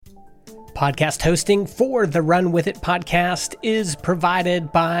Podcast hosting for the Run With It podcast is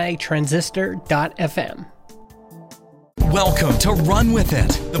provided by Transistor.fm. Welcome to Run With It,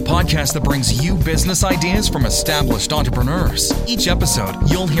 the podcast that brings you business ideas from established entrepreneurs. Each episode,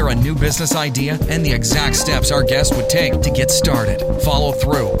 you'll hear a new business idea and the exact steps our guest would take to get started. Follow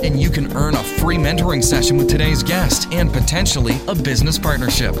through, and you can earn a free mentoring session with today's guest and potentially a business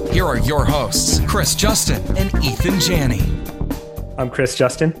partnership. Here are your hosts, Chris Justin and Ethan Janney. I'm Chris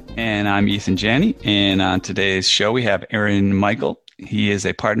Justin. And I'm Ethan Janney. And on today's show, we have Aaron Michael. He is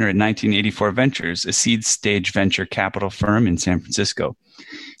a partner at 1984 Ventures, a seed stage venture capital firm in San Francisco.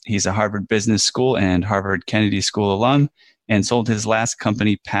 He's a Harvard Business School and Harvard Kennedy School alum and sold his last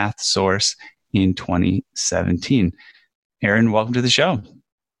company, PathSource, in 2017. Aaron, welcome to the show.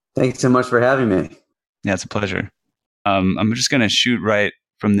 Thanks so much for having me. Yeah, it's a pleasure. I'm just going to shoot right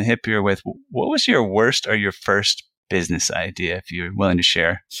from the hip here with, what was your worst or your first business idea, if you're willing to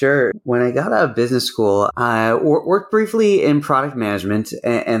share? Sure. When I got out of business school, I worked briefly in product management,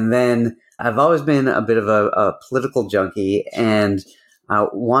 and then I've always been a bit of a political junkie and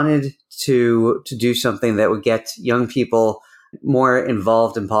wanted to do something that would get young people more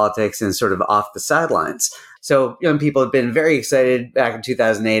involved in politics and sort of off the sidelines. So young people have been very excited back in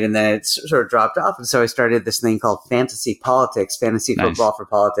 2008, and then it sort of dropped off. And so I started this thing called Fantasy Politics, Fantasy Football for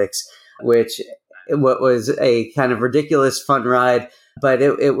Politics, which what was a kind of ridiculous fun ride, but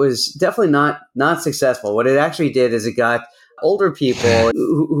it was definitely not successful. What it actually did is it got older people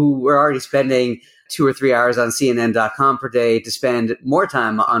who were already spending 2 or 3 hours on CNN.com per day to spend more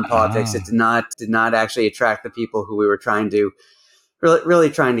time on politics. It did not actually attract the people who we were trying to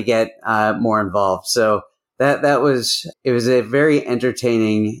really trying to get more involved. So it was a very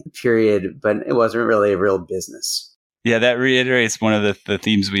entertaining period, but it wasn't really a real business. Yeah, that reiterates one of the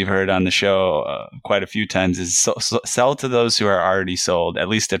themes we've heard on the show quite a few times is sell to those who are already sold, at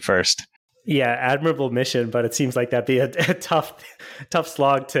least at first. Yeah, admirable mission, but it seems like that'd be a tough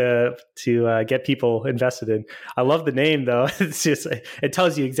slog to get people invested in. I love the name, though. It's just, it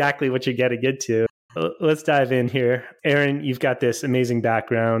tells you exactly what you're getting into. Let's dive in here. Aaron, you've got this amazing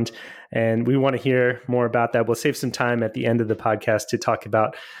background, and we want to hear more about that. We'll save some time at the end of the podcast to talk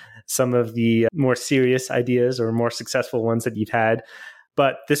about some of the more serious ideas or more successful ones that you've had.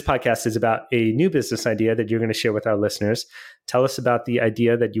 But this podcast is about a new business idea that you're going to share with our listeners. Tell us about the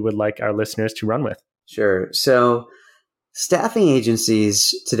idea that you would like our listeners to run with. Sure. So staffing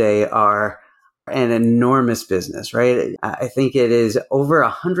agencies today are an enormous business, right? I think it is over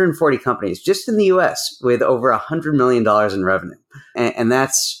 140 companies just in the US with over $100 million in revenue. And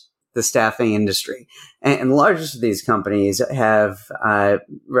that's the staffing industry. And the largest of these companies have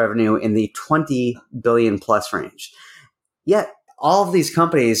revenue in the 20 billion plus range. Yet all of these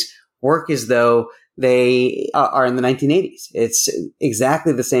companies work as though they are in the 1980s. It's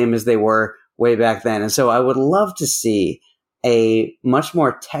exactly the same as they were way back then. And so I would love to see a much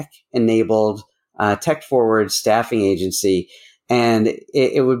more tech-enabled, tech-forward staffing agency. And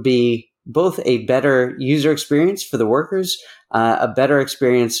it would be both a better user experience for the workers, a better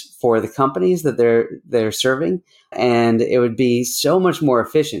experience for the companies that they're serving, and it would be so much more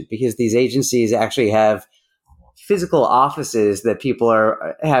efficient because these agencies actually have physical offices that people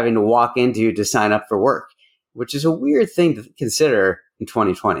are having to walk into to sign up for work, which is a weird thing to consider in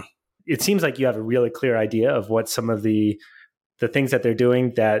 2020. It seems like you have a really clear idea of what some of the things that they're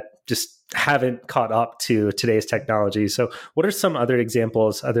doing that just haven't caught up to today's technology. So what are some other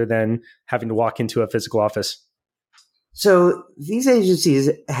examples other than having to walk into a physical office? So these agencies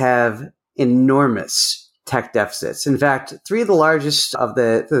have enormous tech deficits. In fact, 3 of the largest of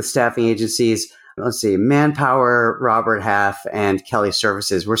the staffing agencies, Manpower, Robert Half, and Kelly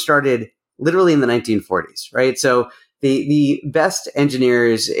Services were started literally in the 1940s, right? So the best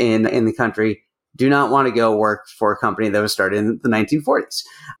engineers in the country do not want to go work for a company that was started in the 1940s.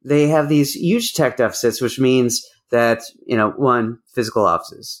 They have these huge tech deficits, which means that, 1, physical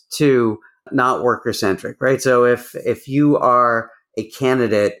offices, 2, not worker centric, right? So if you are a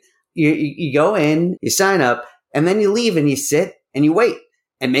candidate, you go in, you sign up, and then you leave and you sit and you wait.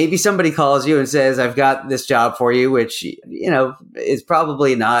 And maybe somebody calls you and says, I've got this job for you, which, is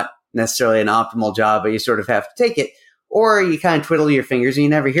probably not necessarily an optimal job, but you sort of have to take it. Or you kind of twiddle your fingers and you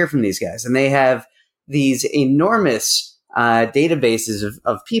never hear from these guys. And they have these enormous databases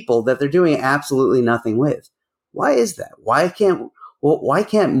of people that they're doing absolutely nothing with. Why is that? Why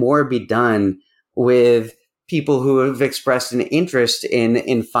can't more be done with people who have expressed an interest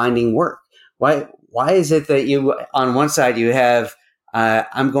in finding work? Why is it that you, on one side, you have,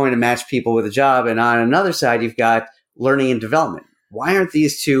 I'm going to match people with a job, and on another side, you've got learning and development? Why aren't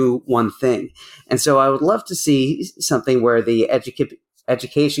these two one thing? And so I would love to see something where the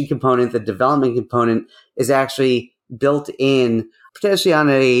education component, the development component is actually built in potentially on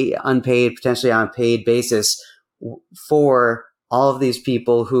a unpaid, potentially on a paid basis for all of these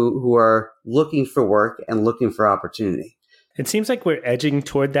people who are looking for work and looking for opportunity. It seems like we're edging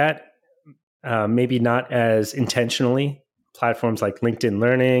toward that, maybe not as intentionally. Platforms like LinkedIn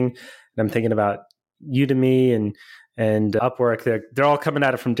Learning, and I'm thinking about Udemy and Upwork, they're all coming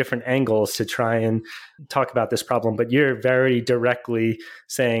at it from different angles to try and talk about this problem. But you're very directly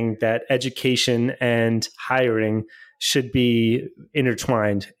saying that education and hiring should be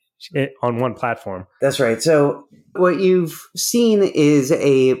intertwined on one platform. That's right. So what you've seen is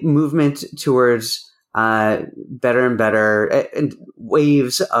a movement towards better and better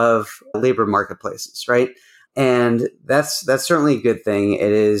waves of labor marketplaces, right? And that's certainly a good thing.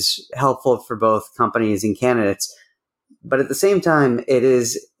 It is helpful for both companies and candidates. But at the same time,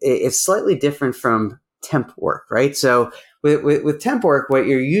 it's slightly different from temp work, right? So with temp work, what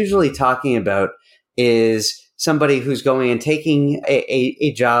you're usually talking about is somebody who's going and taking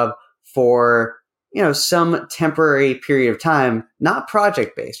a job for, some temporary period of time, not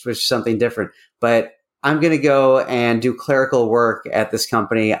project-based, which is something different. But I'm going to go and do clerical work at this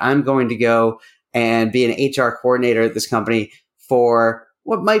company. I'm going to go and be an HR coordinator at this company for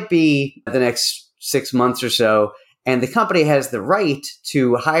what might be the next 6 months or so. And the company has the right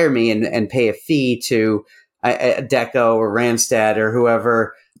to hire me and pay a fee to Adecco or Randstad or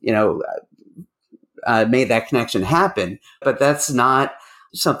whoever, made that connection happen. But that's not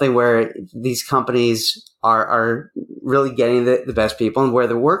something where these companies are really getting the best people and where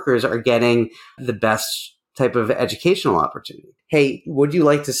the workers are getting the best type of educational opportunity. Hey, would you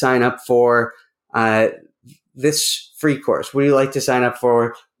like to sign up for this free course? Would you like to sign up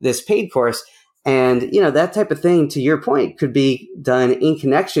for this paid course? And, that type of thing, to your point, could be done in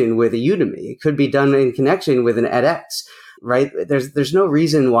connection with a Udemy. It could be done in connection with an edX, right? There's no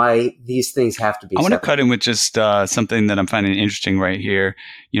reason why these things have to be I want to separate. cut in with just something that I'm finding interesting right here.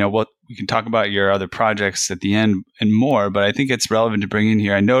 We can talk about your other projects at the end and more, but I think it's relevant to bring in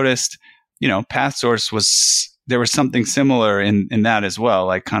here. I noticed, PathSource there was something similar in that as well,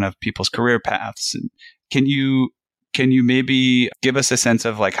 like kind of people's career paths. Can you maybe give us a sense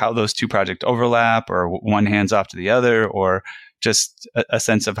of like how those two projects overlap, or one hands off to the other, or just a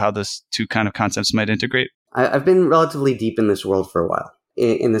sense of how those two kind of concepts might integrate? I've been relatively deep in this world for a while,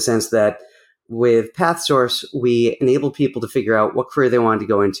 in the sense that with PathSource, we enable people to figure out what career they wanted to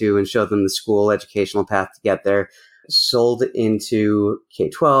go into and show them the school educational path to get there. Sold into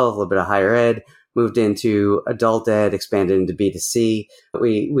K-12, a little bit of higher ed, moved into adult ed, expanded into B2C.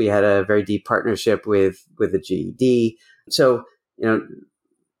 We had a very deep partnership with the GED. So,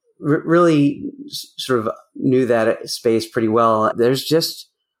 really sort of knew that space pretty well. There's just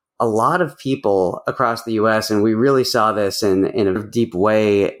a lot of people across the US, and we really saw this in a deep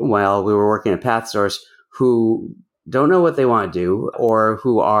way while we were working at PathSource, who don't know what they want to do, or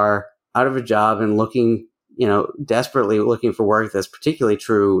who are out of a job and looking, desperately looking for work. That's particularly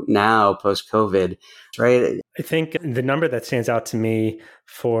true now post-COVID, right? I think the number that stands out to me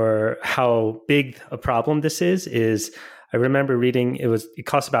for how big a problem this is I remember reading it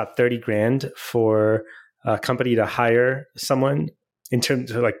costs about $30,000 for a company to hire someone in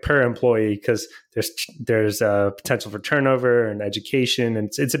terms of like per employee, because there's a potential for turnover and education, and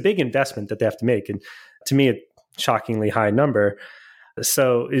it's a big investment that they have to make. And to me, a shockingly high number.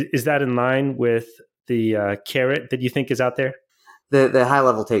 So is that in line with the carrot that you think is out there? The high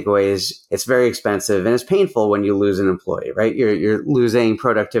level takeaway is it's very expensive and it's painful when you lose an employee, right? You're losing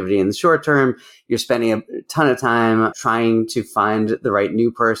productivity in the short term. You're spending a ton of time trying to find the right new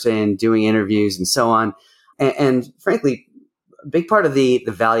person, doing interviews and so on. And frankly, a big part of the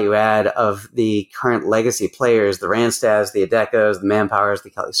value add of the current legacy players, the Randstads, the Adeccos, the Manpowers,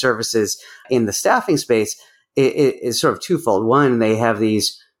 the Kelly Services in the staffing space is sort of twofold. One, they have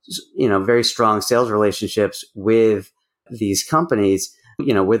these, very strong sales relationships with these companies,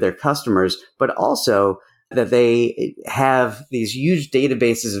 with their customers, but also that they have these huge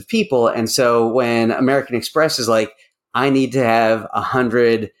databases of people. And so when American Express is like, I need to have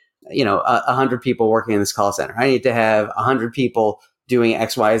 100 people working in this call center. I need to have 100 people doing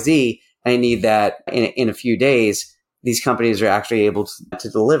X, Y, Z. I need that in a few days. These companies are actually able to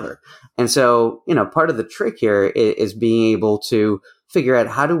deliver. And so, part of the trick here is being able to figure out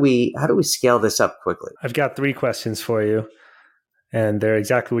how do we scale this up quickly. I've got 3 questions for you, and they're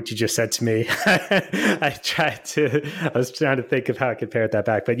exactly what you just said to me. I was trying to think of how I could parrot that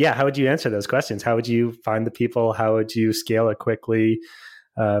back. But yeah, how would you answer those questions? How would you find the people? How would you scale it quickly?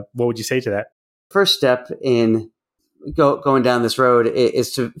 What would you say to that? First step in going down this road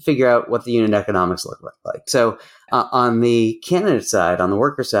is to figure out what the unit economics look like. So on the candidate side, on the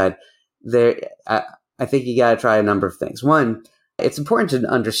worker side, I think you got to try a number of things. One, it's important to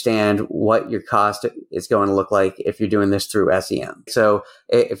understand what your cost is going to look like if you're doing this through SEM. So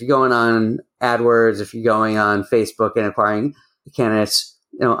if you're going on AdWords, if you're going on Facebook and acquiring candidates,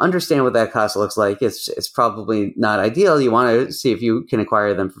 understand what that cost looks like. It's probably not ideal. You want to see if you can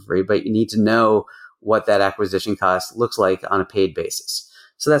acquire them for free, but you need to know what that acquisition cost looks like on a paid basis.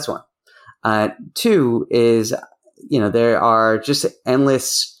 So that's one. Two is, there are just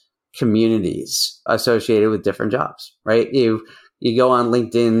endless communities associated with different jobs, right? You go on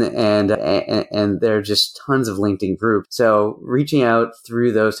LinkedIn and there are just tons of LinkedIn groups. So reaching out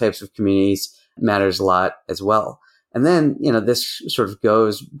through those types of communities matters a lot as well. And then, this sort of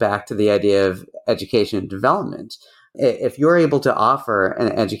goes back to the idea of education and development. If you're able to offer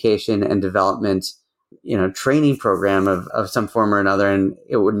an education and development, training program of some form or another, and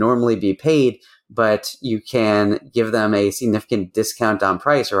it would normally be paid, but you can give them a significant discount on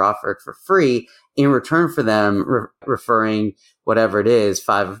price or offer it for free in return for them referring whatever it is,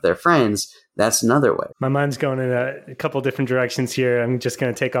 5 of their friends, that's another way. My mind's going in a couple different directions here. I'm just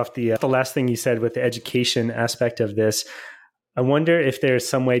going to take off the last thing you said with the education aspect of this. I wonder if there's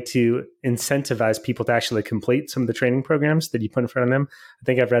some way to incentivize people to actually complete some of the training programs that you put in front of them. I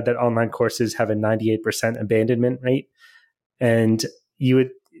think I've read that online courses have a 98% abandonment rate. And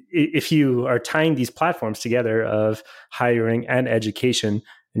if you are tying these platforms together of hiring and education,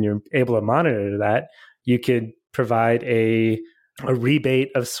 and you're able to monitor that, you could provide a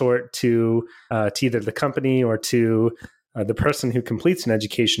rebate of sort to either the company or to the person who completes an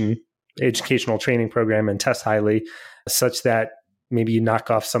educational training program and tests highly, such that maybe you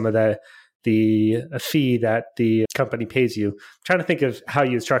knock off some of the fee that the company pays you. I'm trying to think of how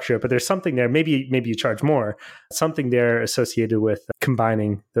you structure it, but there's something there. Maybe you charge more. Something there associated with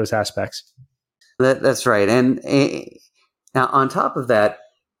combining those aspects. That's right. And now on top of that,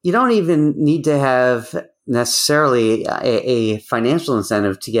 you don't even need to have necessarily a financial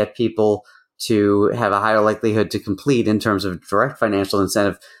incentive to get people to have a higher likelihood to complete in terms of direct financial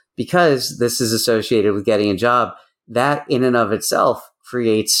incentive, because this is associated with getting a job. That in and of itself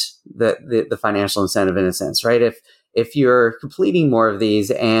creates the financial incentive in a sense, right? If you're completing more of these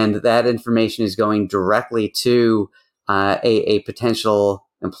and that information is going directly to a potential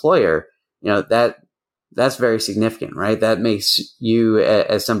employer, that's very significant, right? That makes you,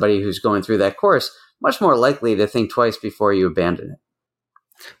 as somebody who's going through that course, much more likely to think twice before you abandon it.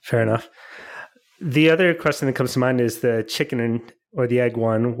 Fair enough. The other question that comes to mind is the chicken or the egg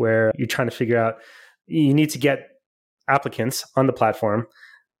one, where you're trying to figure out, you need to get applicants on the platform,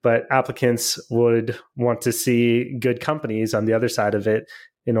 but applicants would want to see good companies on the other side of it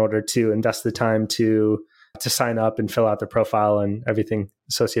in order to invest the time to sign up and fill out their profile and everything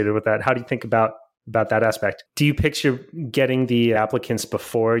associated with that. How do you think about that aspect? Do you picture getting the applicants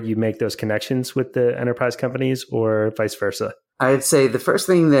before you make those connections with the enterprise companies, or vice versa? I'd say the first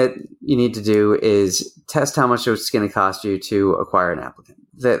thing that you need to do is test how much it's going to cost you to acquire an applicant.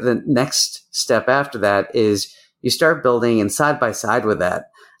 The next step after that is you start building, and side by side with that,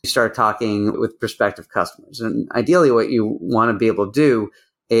 you start talking with prospective customers. And ideally what you want to be able to do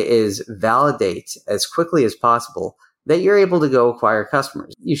is validate as quickly as possible that you're able to go acquire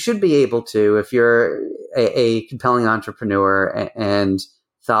customers. You should be able to, if you're a compelling entrepreneur and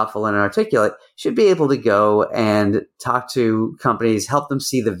thoughtful and articulate, should be able to go and talk to companies, help them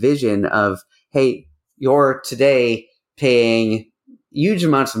see the vision of, hey, you're today paying huge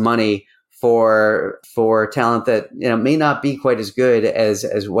amounts of money for talent that may not be quite as good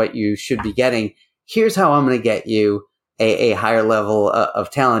as what you should be getting. Here's how I'm going to get you a higher level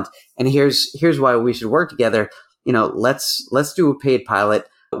of talent, and here's why we should work together. Let's do a paid pilot.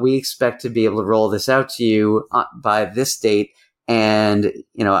 We expect to be able to roll this out to you by this date. And,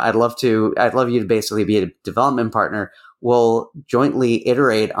 I'd love you to basically be a development partner. We'll jointly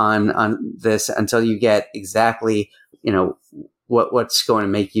iterate on this until you get exactly, what's going to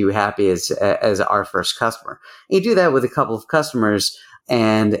make you happy as our first customer. And you do that with a couple of customers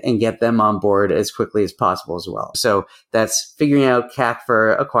and get them on board as quickly as possible as well. So that's figuring out CAC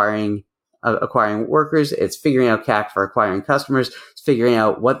for acquiring workers. It's figuring out CAC for acquiring customers. It's figuring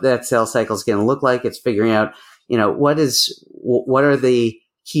out what that sales cycle is going to look like. It's figuring out, what are the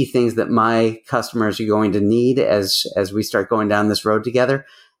key things that my customers are going to need as we start going down this road together.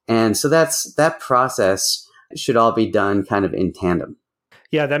 And so that process should all be done kind of in tandem.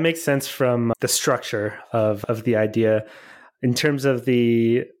 Yeah, that makes sense from the structure of the idea. In terms of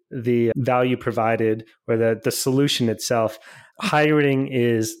the value provided or the solution itself, hiring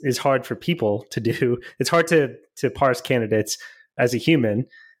is hard for people to do. It's hard to parse candidates as a human.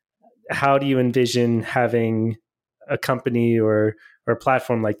 How do you envision having a company or a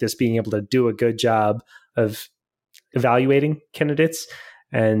platform like this being able to do a good job of evaluating candidates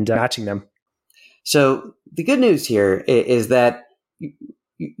and matching them? So the good news here is that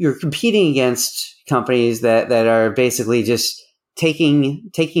you're competing against companies that are basically just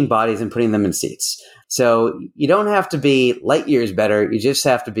taking bodies and putting them in seats. So you don't have to be light years better. You just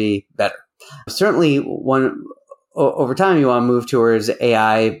have to be better. Certainly, over time, you want to move towards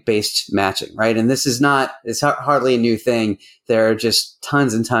AI-based matching, right? And it's hardly a new thing. There are just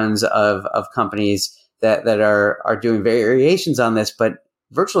tons and tons of companies that are doing variations on this, but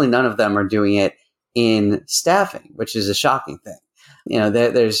virtually none of them are doing it in staffing, which is a shocking thing.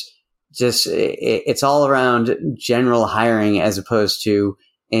 There's just, it's all around general hiring as opposed to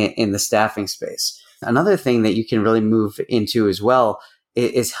in the staffing space. Another thing that you can really move into as well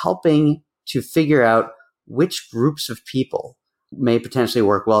is helping to figure out which groups of people may potentially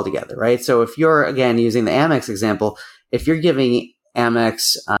work well together, right? So if you're, again, using the Amex example, if you're giving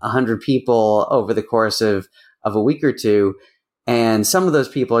Amex 100 people over the course of a week or two, and some of those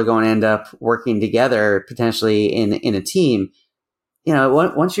people are going to end up working together potentially in a team,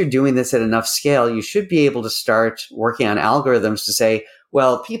 once you're doing this at enough scale, you should be able to start working on algorithms to say,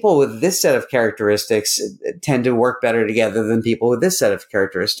 well, people with this set of characteristics tend to work better together than people with this set of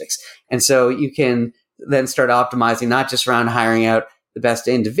characteristics. And so you can then start optimizing not just around hiring out the best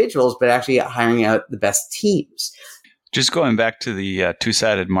individuals, but actually hiring out the best teams. Just going back to the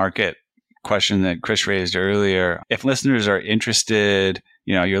two-sided market question that Chris raised earlier, if listeners are interested,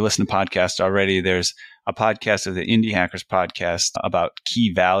 you're listening to podcasts already, there's a podcast of the Indie Hackers podcast about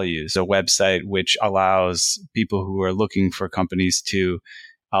key values, a website which allows people who are looking for companies to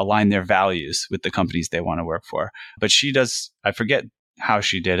align their values with the companies they want to work for. But she does, I forget how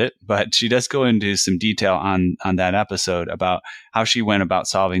she did it, but she does go into some detail on that episode about how she went about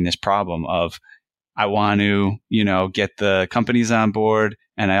solving this problem of, I want to, get the companies on board,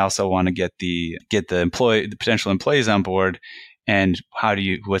 and I also want to get the potential employees on board. And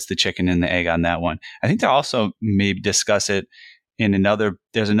what's the chicken and the egg on that one? I think they'll also maybe discuss it in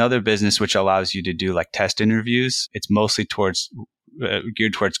there's another business which allows you to do like test interviews. It's mostly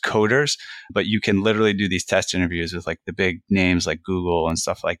geared towards coders, but you can literally do these test interviews with like the big names like Google and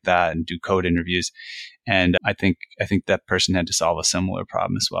stuff like that and do code interviews. And I think that person had to solve a similar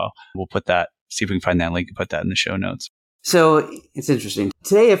problem as well. We'll see if we can find that link and put that in the show notes. So it's interesting.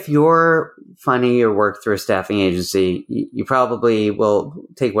 Today, if you're finding your work through a staffing agency, you probably will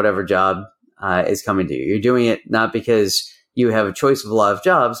take whatever job is coming to you. You're doing it not because you have a choice of a lot of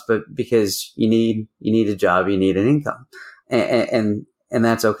jobs, but because you need a job, you need an income. And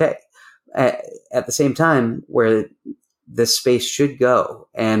that's okay. At the same time, where this space should go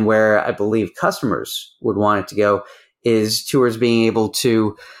and where I believe customers would want it to go is towards being able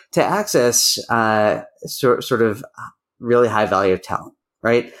to access sort of really high value talent,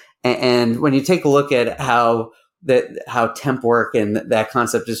 right? And when you take a look at how temp work and that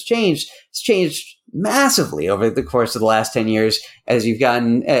concept has changed, it's changed massively over the course of the last 10 years as you've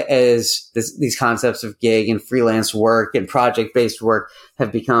gotten, these concepts of gig and freelance work and project-based work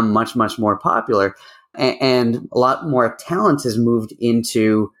have become much, much more popular. And a lot more talent has moved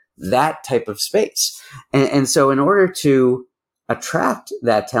into that type of space. And so in order to attract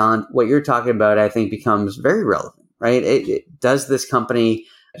that talent, what you're talking about, I think, becomes very relevant. Right? Does this company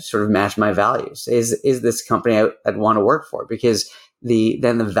sort of match my values? Is this company I'd want to work for? Because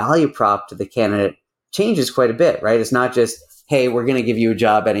then the value prop to the candidate changes quite a bit, right? It's not just, hey, we're going to give you a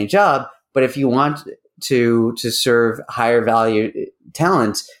job, any job, but if you want to serve higher value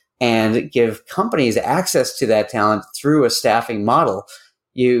talent and give companies access to that talent through a staffing model,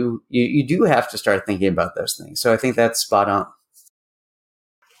 you do have to start thinking about those things. So I think that's spot on.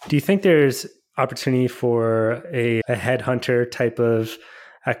 Do you think there's opportunity for a headhunter type of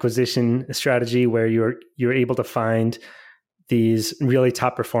acquisition strategy where you're able to find these really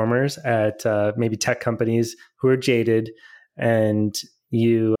top performers at maybe tech companies who are jaded and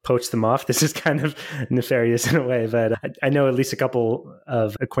you poach them off? This is kind of nefarious in a way, but I know at least a couple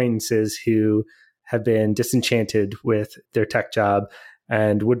of acquaintances who have been disenchanted with their tech job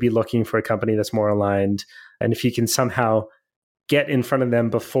and would be looking for a company that's more aligned. And if you can somehow get in front of them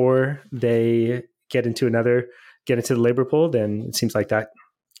before they get into the labor pool, then it seems like that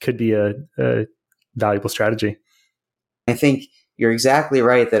could be a valuable strategy. I think you're exactly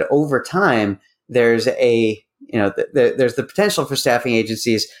right that over time, there's there's the potential for staffing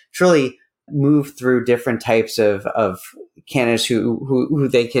agencies to really move through different types of candidates who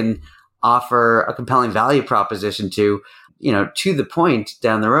they can offer a compelling value proposition to. to the point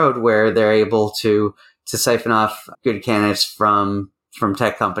down the road where they're able to siphon off good candidates from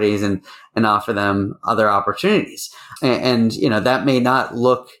tech companies and offer them other opportunities. And that may not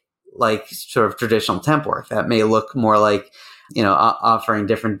look like sort of traditional temp work. That may look more like, offering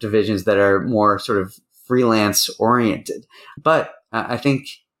different divisions that are more sort of freelance oriented. But I think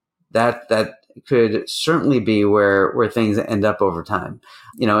that could certainly be where things end up over time.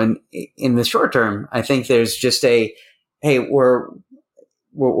 In the short term, I think there's just hey, we're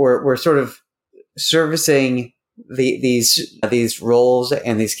sort of servicing these roles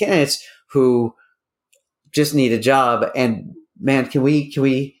and these candidates who just need a job. And man, can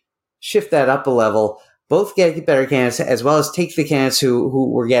we shift that up a level, both get better candidates as well as take the candidates who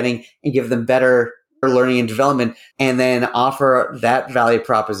we're getting and give them better learning and development, and then offer that value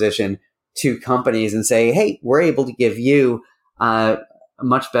proposition to companies and say, hey, we're able to give you a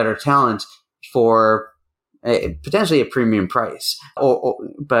much better talent for potentially a premium price,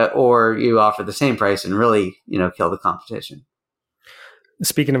 or you offer the same price and really, kill the competition.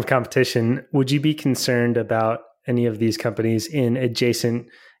 Speaking of competition, would you be concerned about any of these companies in adjacent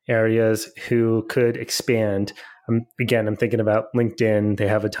areas who could expand? Again, I'm thinking about LinkedIn. They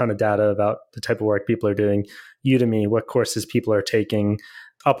have a ton of data about the type of work people are doing. Udemy, what courses people are taking.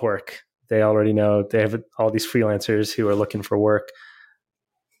 Upwork, they already know. They have all these freelancers who are looking for work.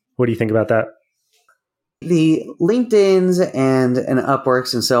 What do you think about that? The LinkedIns and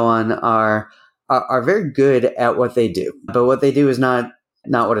Upworks and so on are very good at what they do, but what they do is not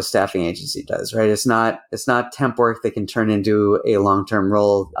what a staffing agency does, right? It's not temp work that can turn into a long-term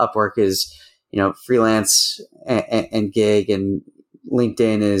role. Upwork is, freelance and gig, and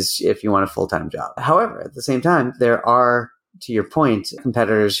LinkedIn is if you want a full-time job. However, at the same time, there are, to your point,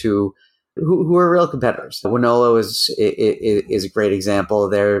 competitors who are real competitors. Wonolo is a great example.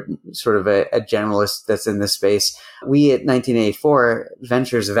 They're sort of a generalist that's in this space. We at 1984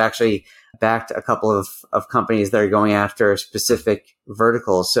 Ventures have actually backed a couple of companies that are going after specific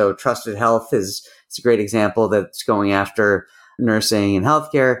verticals. So Trusted Health it's a great example that's going after nursing and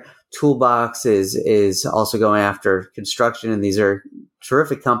healthcare. Toolbox is also going after construction, and these are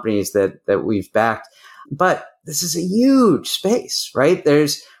terrific companies that we've backed. But this is a huge space, right?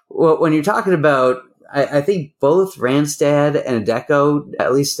 When you're talking about, I think both Randstad and Adecco,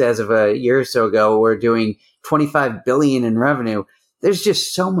 at least as of a year or so ago, were doing $25 billion in revenue. There's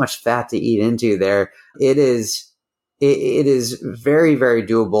just so much fat to eat into there. It is very, very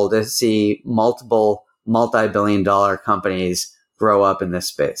doable to see multiple multi-billion-dollar companies grow up in this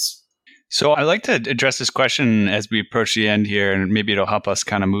space. So I'd like to address this question as we approach the end here, and maybe it'll help us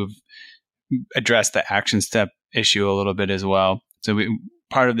kind of address the action step issue a little bit as well. So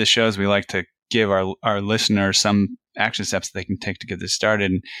part of the show is we like to give our listeners some action steps they can take to get this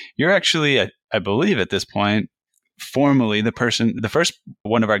started. And you're actually, I believe at this point, formally the first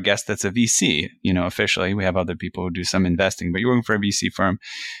one of our guests that's a VC, officially. We have other people who do some investing, but you're working for a VC firm.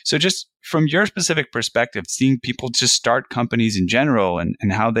 So just from your specific perspective, seeing people just start companies in general and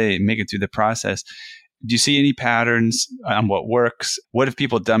how they make it through the process, do you see any patterns on what works? What have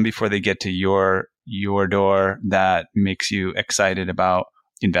people done before they get to your door that makes you excited about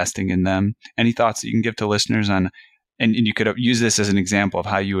investing in them? Any thoughts that you can give to listeners on? And you could use this as an example of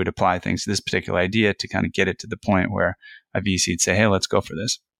how you would apply things to this particular idea to kind of get it to the point where a VC would say, hey, let's go for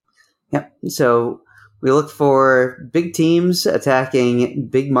this. Yeah. So we look for big teams attacking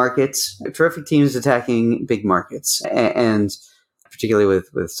big markets, terrific teams attacking big markets, and particularly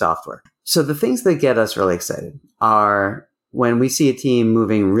with software. So the things that get us really excited are when we see a team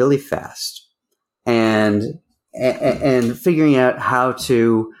moving really fast and figuring out how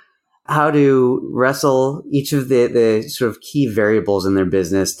to wrestle each of the sort of key variables in their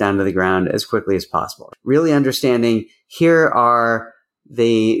business down to the ground as quickly as possible. Really understanding here are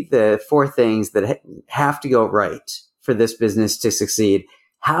the four things that have to go right for this business to succeed.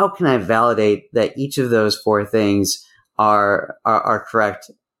 How can I validate that each of those four things are correct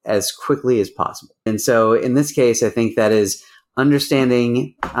as quickly as possible? And so in this case, I think that is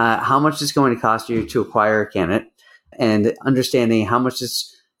understanding how much it's going to cost you to acquire a candidate, and understanding how much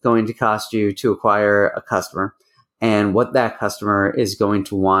it's going to cost you to acquire a customer and what that customer is going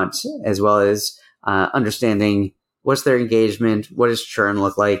to want, as well as understanding what's their engagement, what does churn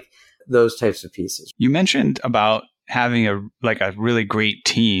look like, those types of pieces. You mentioned about having a really great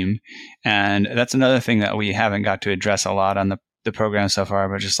team, and that's another thing that we haven't got to address a lot on the program so far,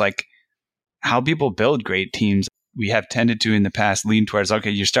 but just like how people build great teams. We have tended to in the past lean towards, okay,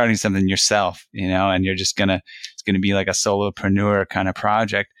 you're starting something yourself, and you're just it's going to be like a solopreneur kind of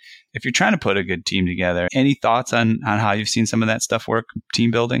project. If you're trying to put a good team together, any thoughts on how you've seen some of that stuff work,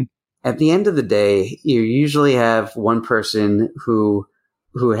 team building? at the end of the day, you usually have one person who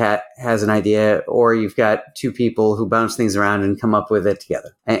has an idea, or you've got two people who bounce things around and come up with it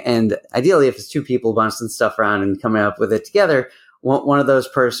together. And ideally, if it's two people bouncing stuff around and coming up with it together, one of those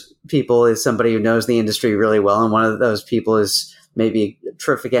people is somebody who knows the industry really well, and one of those people is maybe a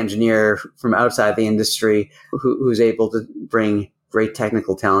terrific engineer from outside the industry who's able to bring great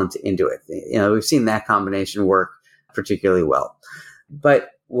technical talent into it. We've seen that combination work particularly well. But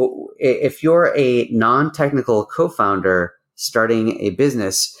if you're a non-technical co-founder starting a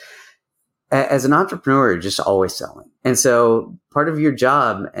business, as an entrepreneur, you're just always selling. And so part of your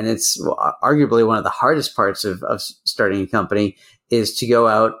job, and it's arguably one of the hardest parts of starting a company, is to go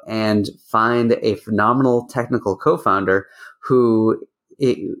out and find a phenomenal technical co-founder who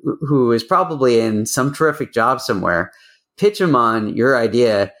is probably in some terrific job somewhere, pitch him on your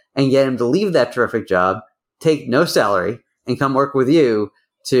idea and get him to leave that terrific job, take no salary, and come work with you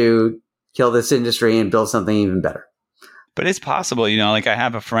to kill this industry and build something even better. But it's possible, like I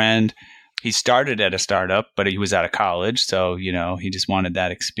have a friend, he started at a startup, but he was out of college. So, he just wanted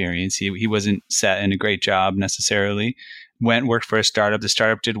that experience. He wasn't set in a great job necessarily. Worked for a startup. The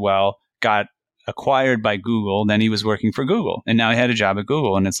startup did well, got acquired by Google. Then he was working for Google, and now he had a job at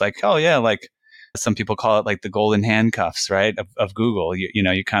Google. And it's like, oh yeah, like some people call it like the golden handcuffs, right? Of Google.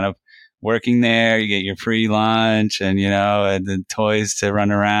 You kind of working there, you get your free lunch and, and the toys to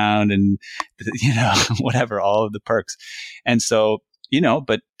run around and, whatever, all of the perks. And so,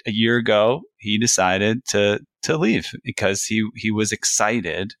 but a year ago, he decided to leave because he was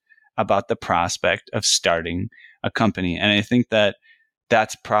excited about the prospect of starting a company. And I think that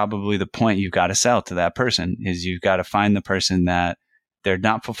that's probably the point you've got to sell to that person, is you've got to find the person that they're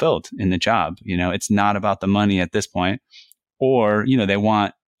not fulfilled in the job. It's not about the money at this point, or, they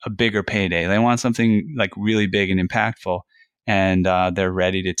want a bigger payday. They want something like really big and impactful, and they're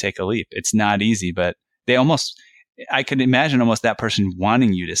ready to take a leap. It's not easy, but I could imagine almost that person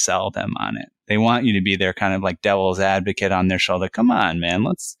wanting you to sell them on it. They want you to be their kind of like devil's advocate on their shoulder. Come on, man,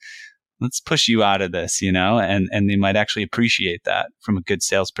 let's push you out of this, and they might actually appreciate that from a good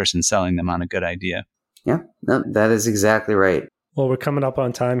salesperson selling them on a good idea. Yeah, no, that is exactly right. Well, we're coming up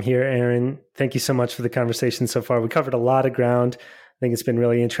on time here, Aaron. Thank you so much for the conversation so far. We covered a lot of ground. I think it's been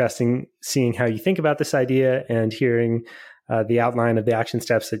really interesting seeing how you think about this idea and hearing the outline of the action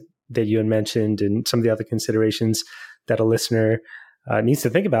steps that you had mentioned and some of the other considerations that a listener needs to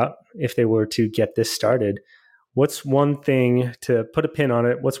think about if they were to get this started. What's one thing, to put a pin on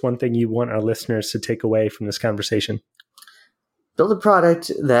it, what's one thing you want our listeners to take away from this conversation? Build a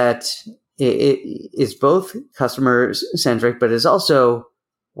product that it is both customer-centric, but is also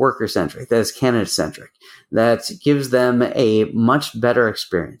worker-centric, that is candidate-centric, that gives them a much better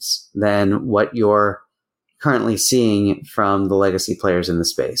experience than what you're currently seeing from the legacy players in the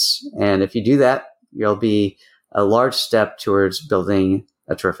space. And if you do that, you'll be a large step towards building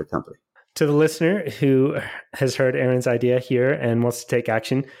a terrific company. To the listener who has heard Aaron's idea here and wants to take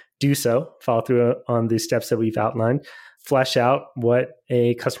action, do so. Follow through on the steps that we've outlined. Flesh out what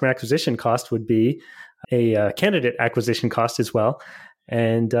a customer acquisition cost would be, a candidate acquisition cost as well,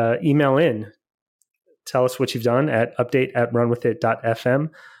 and email in. Tell us what you've done at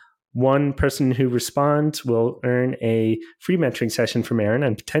update@runwithit.fm. One person who responds will earn a free mentoring session from Aaron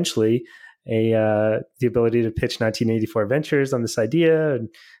and potentially the ability to pitch 1984 Ventures on this idea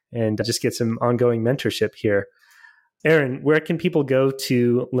and just get some ongoing mentorship here. Aaron, where can people go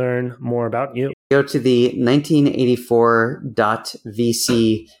to learn more about you? Go to the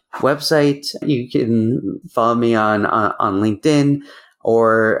 1984.vc website. You can follow me on LinkedIn,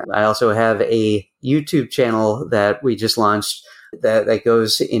 or I also have a YouTube channel that we just launched that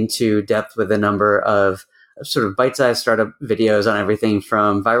goes into depth with a number of sort of bite-sized startup videos on everything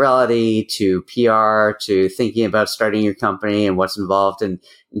from virality to PR to thinking about starting your company and what's involved in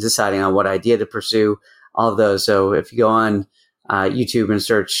deciding on what idea to pursue, all of those. So if you go on YouTube and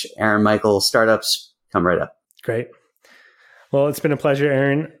search Aaron Michael Startups, come right up. Great. Well, it's been a pleasure,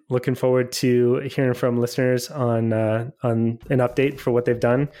 Aaron. Looking forward to hearing from listeners on an update for what they've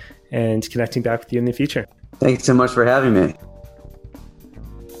done and connecting back with you in the future. Thanks so much for having me.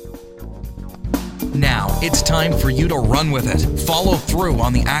 Now it's time for you to run with it. Follow through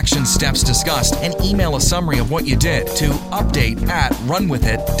on the action steps discussed and email a summary of what you did to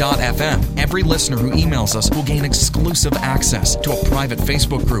update@runwithit.fm. Every listener who emails us will gain exclusive access to a private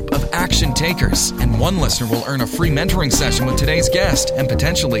Facebook group of action takers. And one listener will earn a free mentoring session with today's guest and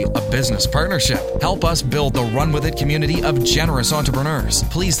potentially a business partnership. Help us build the Run With It community of generous entrepreneurs.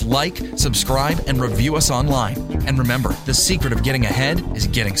 Please like, subscribe, and review us online. And remember, the secret of getting ahead is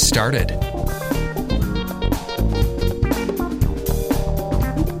getting started.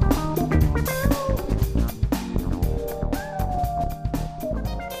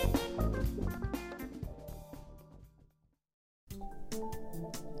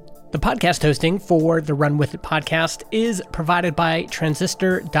 podcast hosting for the Run With It podcast is provided by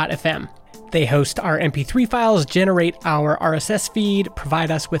Transistor.fm. They host our MP3 files, generate our RSS feed, provide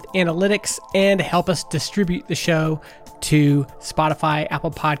us with analytics, and help us distribute the show to Spotify,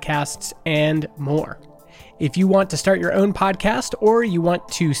 Apple Podcasts, and more. If you want to start your own podcast or you want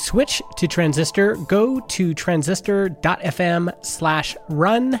to switch to Transistor, go to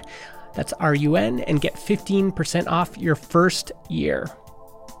transistor.fm/run. That's RUN, and get 15% off your first year.